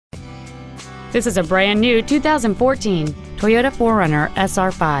This is a brand new 2014 Toyota 4Runner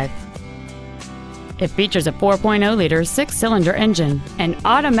SR5. It features a 4.0-liter six-cylinder engine, an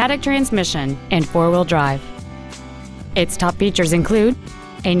automatic transmission, and four-wheel drive. Its top features include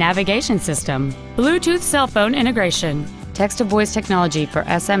a navigation system, Bluetooth cell phone integration, text-to-voice technology for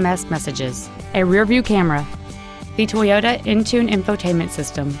SMS messages, a rear-view camera, the Toyota Intune infotainment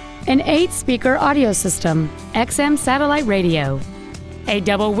system, an 8-speaker audio system, XM satellite radio, a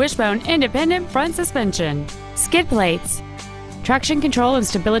double wishbone independent front suspension, skid plates, traction control and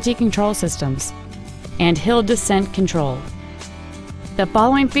stability control systems, and hill descent control. The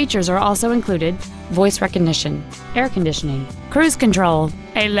following features are also included: voice recognition, air conditioning, cruise control,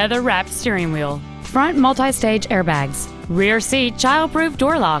 a leather-wrapped steering wheel, front multi-stage airbags, rear seat child-proof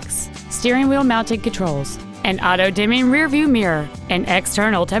door locks, steering wheel mounted controls, an auto-dimming rear-view mirror, an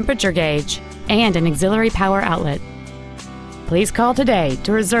external temperature gauge, and an auxiliary power outlet. Please call today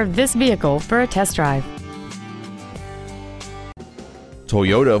to reserve this vehicle for a test drive.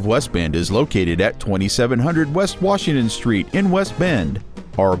 Toyota of West Bend is located at 2700 West Washington Street in West Bend.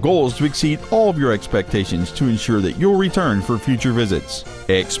 Our goal is to exceed all of your expectations to ensure that you'll return for future visits.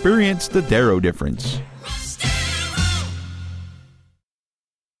 Experience the Darrow difference.